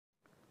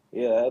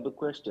Yeah, I have a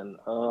question.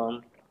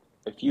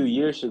 A few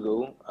years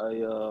ago,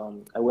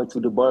 I went to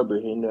the barber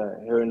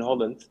here in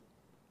Holland,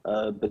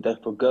 but I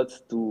forgot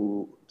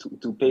to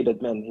pay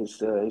that man.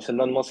 He's a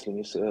non-Muslim.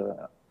 He's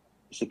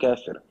a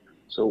kafir.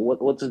 So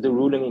what is the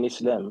ruling in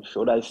Islam?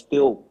 Should I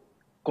still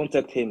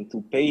contact him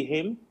to pay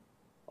him,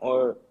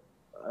 or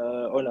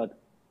or not?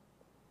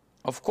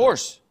 Of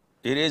course,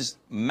 it is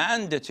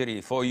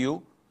mandatory for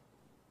you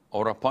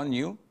or upon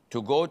you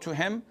to go to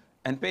him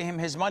and pay him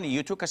his money.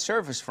 You took a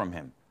service from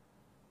him,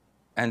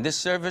 and this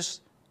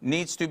service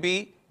needs to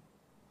be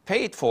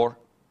paid for.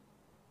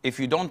 If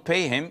you don't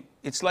pay him,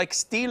 it's like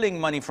stealing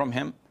money from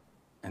him,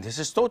 and this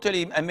is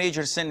totally a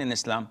major sin in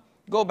Islam.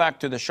 Go back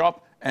to the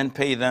shop and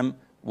pay them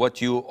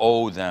what you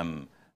owe them.